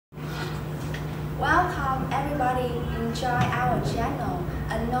hope everybody enjoy our channel,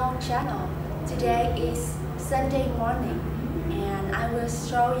 unknown channel. Today is Sunday morning and I will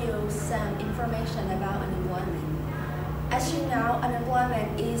show you some information about unemployment. As you know,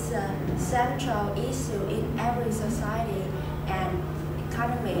 unemployment is a central issue in every society and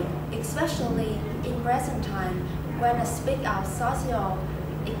economy, especially in present time when I speak of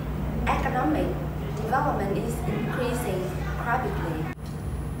socio-economic development is increasing rapidly.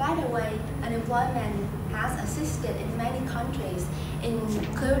 By the way, unemployment has existed in many countries,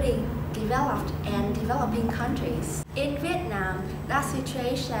 including developed and developing countries. In Vietnam, that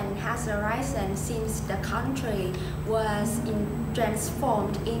situation has arisen since the country was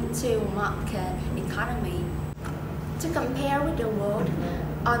transformed into market economy. To compare with the world,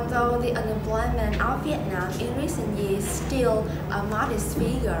 although the unemployment of Vietnam in recent years is still a modest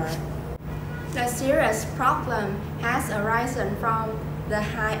figure, the serious problem has arisen from the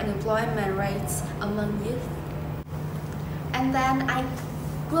high unemployment rates among youth. And then I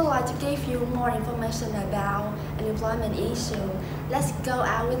would like to give you more information about unemployment issue. Let's go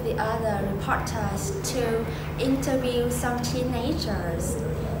out with the other reporters to interview some teenagers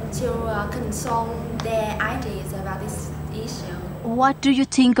to consult their ideas about this issue. What do you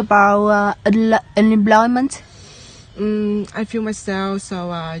think about unemployment? I feel myself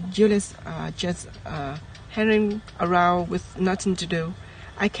so useless, just hanging around with nothing to do.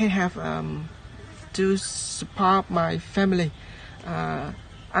 I can have to support my family.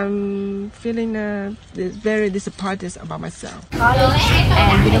 I'm feeling very disappointed about myself. College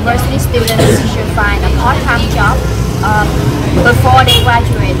and university students should find a part-time job before they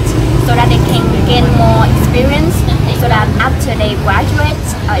graduate so that they can gain more experience, so that after they graduate,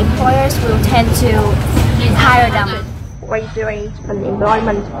 employers will tend to hire them. Rate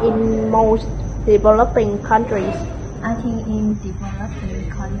unemployment in most developing countries. I think in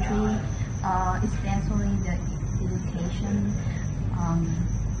developing countries, especially the education,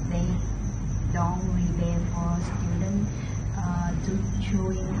 they don't rely for students to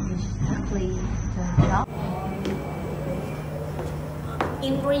choose exactly the job.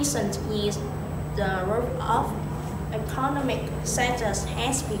 In recent years, the role of economic sectors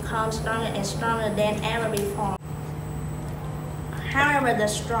has become stronger and stronger than ever before. However, the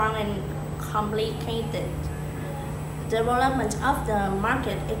strong and complicated development of the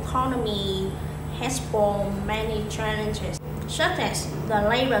market economy has posed many challenges, such as the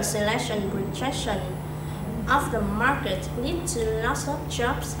labor selection rejection of the market lead to loss of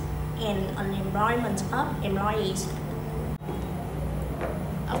jobs and unemployment of employees.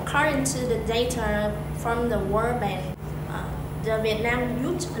 According to the data from the World Bank, the Vietnam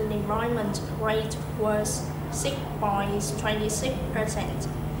youth unemployment rate was 6.26%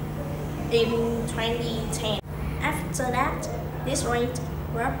 in 2010. After that, this rate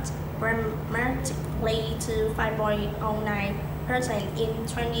dropped dramatically to 5.09% in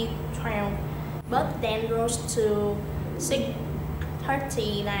 2012, but then rose to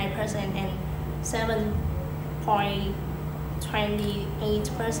 6.39% and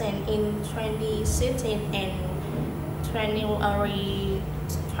 7.28% in 2016 and January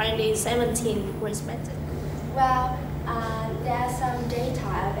 2017 respectively. Well, there's some data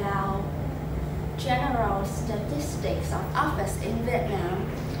about general statistics of office in Vietnam.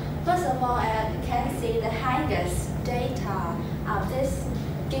 First of all, you can see the highest data of this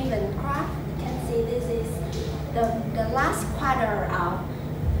given graph. You can see this is the last quarter of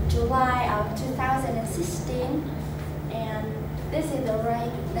July of 2016, and this is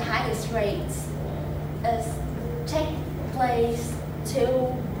the highest rates take place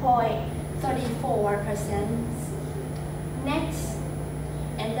 2.34%. Next,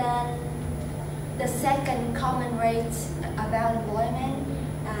 and then the second common rate about employment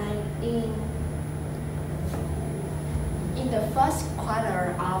in the first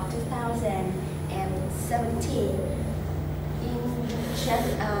quarter of 2017. In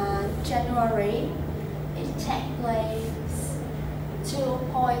January, it takes place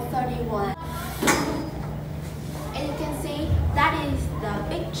 2.31. And you can see that is the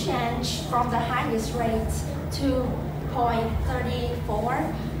big change from the highest rate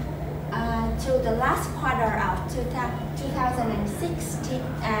 2.34 to the last quarter of 2016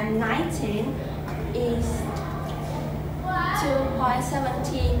 and 19 is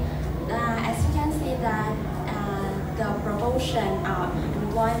 2.17. As you can see that the proportion of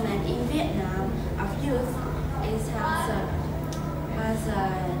employment in Vietnam of youth has a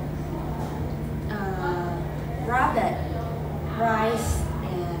rapid rise,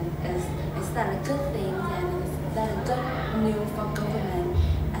 and is that a good thing, and is that a good news for government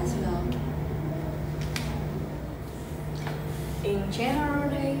as well. In general,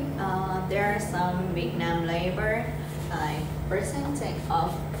 there are some Vietnam labor, like percentage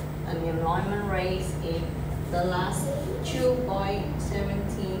of unemployment rate in the last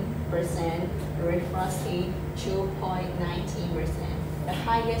 2.17%, reflecting 2.19%. The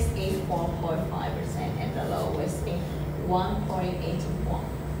highest is 4.5% and the lowest is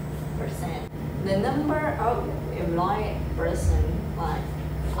 1.81%. The number of employed person, like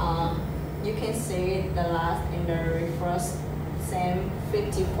you can see the last in the first same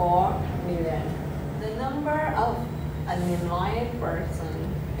 54 million. The number of unemployed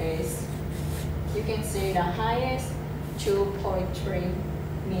person is, you can see the highest 2.3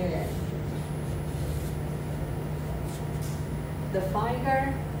 million. The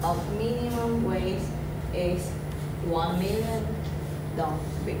figure of minimum wage is $1 million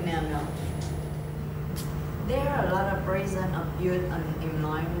Vietnam đồng. There are a lot of reasons of youth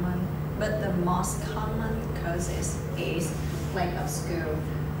unemployment, but the most common causes is lack of skill.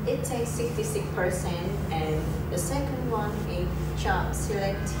 It takes 66%, and the second one is job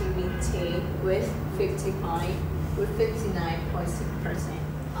selectivity with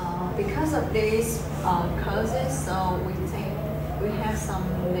 59.6%. Because of these causes, so we have some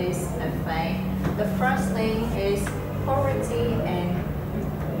list effect. The first thing is poverty and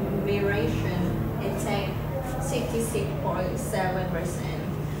migration. It takes 66.7%.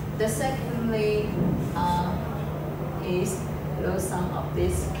 The secondly is low sum of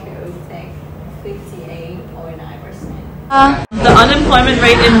this skill take 58.9%. The unemployment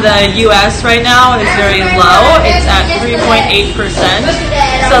rate in the U.S. right now is very low. It's at 3.8%.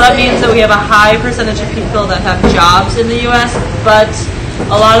 So that means that we have a high percentage of people that have jobs in the U.S., but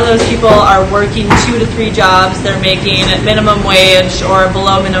a lot of those people are working 2 to 3 jobs. They're making minimum wage or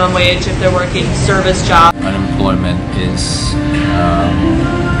below minimum wage if they're working service jobs. Unemployment is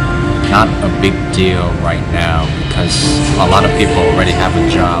not a big deal right now because a lot of people already have a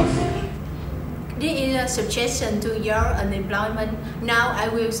job. This is a suggestion to your unemployment. Now I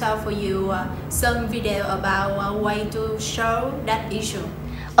will show for you some video about a way to show that issue.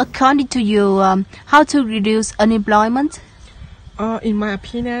 According to you, how to reduce unemployment? In my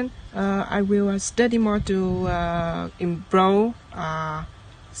opinion, I will study more to improve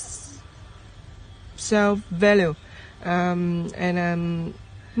self-value and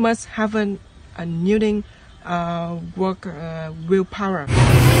must have a needing work willpower.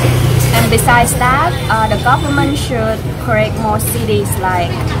 And besides that, the government should create more cities like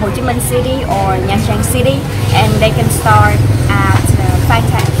Ho Chi Minh City or Nha Trang City, and they can start at Phan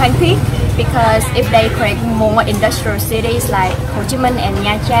Thiết, because if they create more industrial cities like Ho Chi Minh and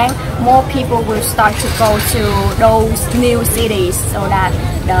Nha Trang, more people will start to go to those new cities, so that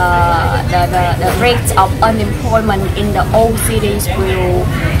the rate of unemployment in the old cities will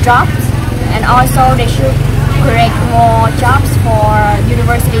drop. And also they should create more jobs for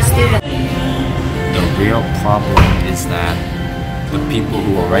university students. The real problem is that the people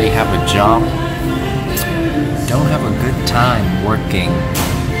who already have a job don't have a good time working.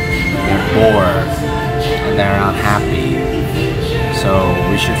 They're bored and they're unhappy. So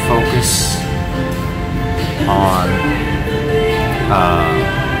we should focus on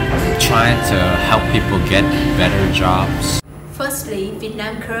trying to help people get better jobs. Firstly,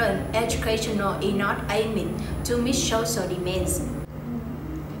 Vietnam's current educational is not aiming to meet social demands.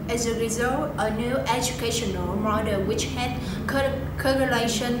 As a result, a new educational model which has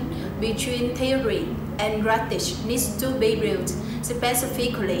correlation between theory and practice needs to be built.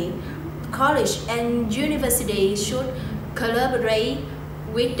 Specifically, college and university should collaborate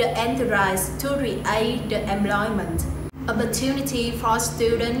with the enterprise to create the employment opportunity for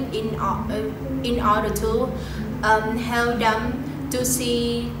students in order to help them to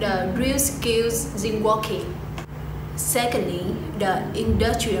see the real skills in working. Secondly, the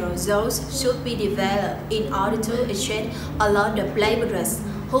industrial zones should be developed in order to attract a lot of laborers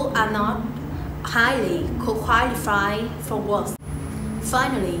who are not highly qualified for work.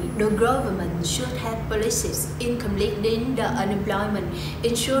 Finally, the government should have policies in completing the unemployment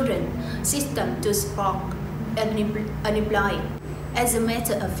insurance system to support unemployed. As a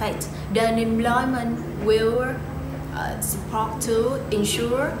matter of fact, the unemployment will support to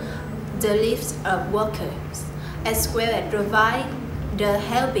ensure the lives of workers, as well as provide the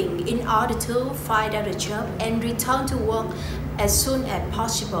helping in order to find out a job and return to work as soon as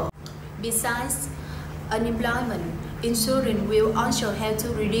possible. Besides, unemployment insurance will also help to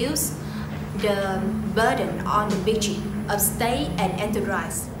reduce the burden on the budget of state and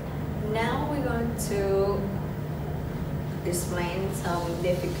enterprise. Now we're going to explain some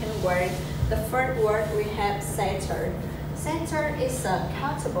difficult words. The first word we have sector. Sector is a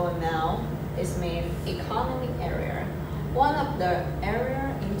countable noun. It means economic area. One of the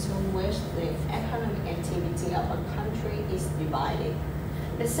areas into which the economy of a country is divided.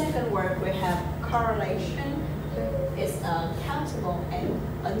 The second word we have correlation. It's a countable and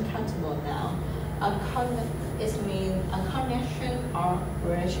uncountable noun. It means a connection or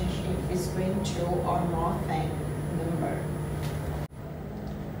relationship between two or more fact numbers.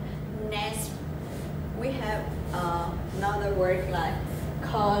 Next, we have another word like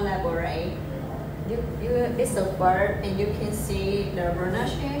collaborate. It's a verb, and you can see the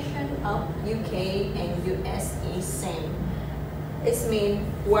pronunciation of UK and US is same. It means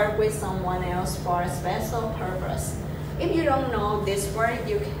work with someone else for a special purpose. If you don't know this word,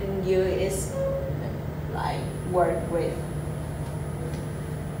 you can use it like work with.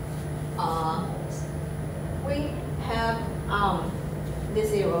 We have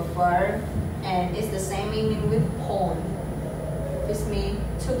this is a verb, and it's the same meaning with point. It means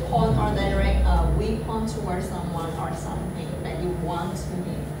to point or direct a weapon towards someone or something that you want to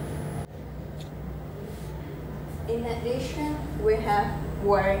do. In addition, we have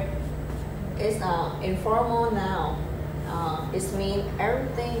word is an informal noun. It means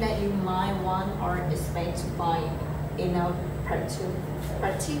everything that you might want or expect to find in a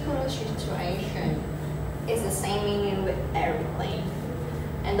particular situation. It's the same meaning with everything.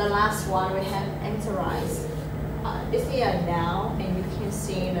 And the last one, we have enterprise. This is a noun, and you can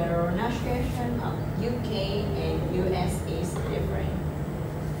see the pronunciation of UK and US is different.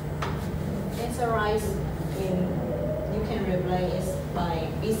 Enterprise, you can replace by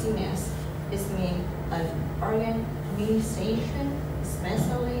business. It means an organization,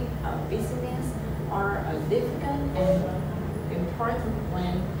 especially a business or a difficult and important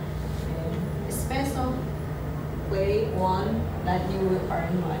plan, especially one that you will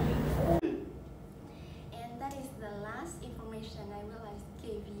earn money. And that is the last information I will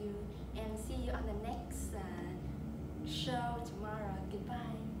give you, and see you on the next show tomorrow.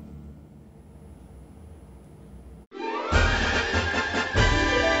 Goodbye.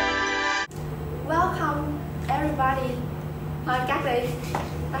 Welcome everybody. Thôi cắt đi.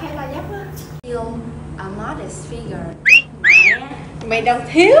 Tao hay la dấp á. Feel a modest figure. Mày đang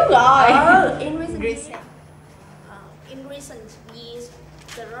thiếu rồi. In recent In recent years,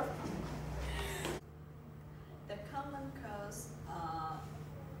 The common cause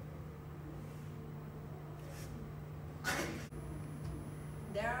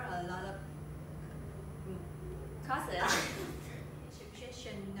there are a lot of causes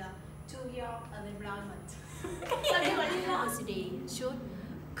Suggestion to your unemployment. University should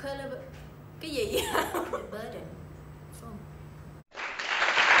collaborate. Cái gì? The burden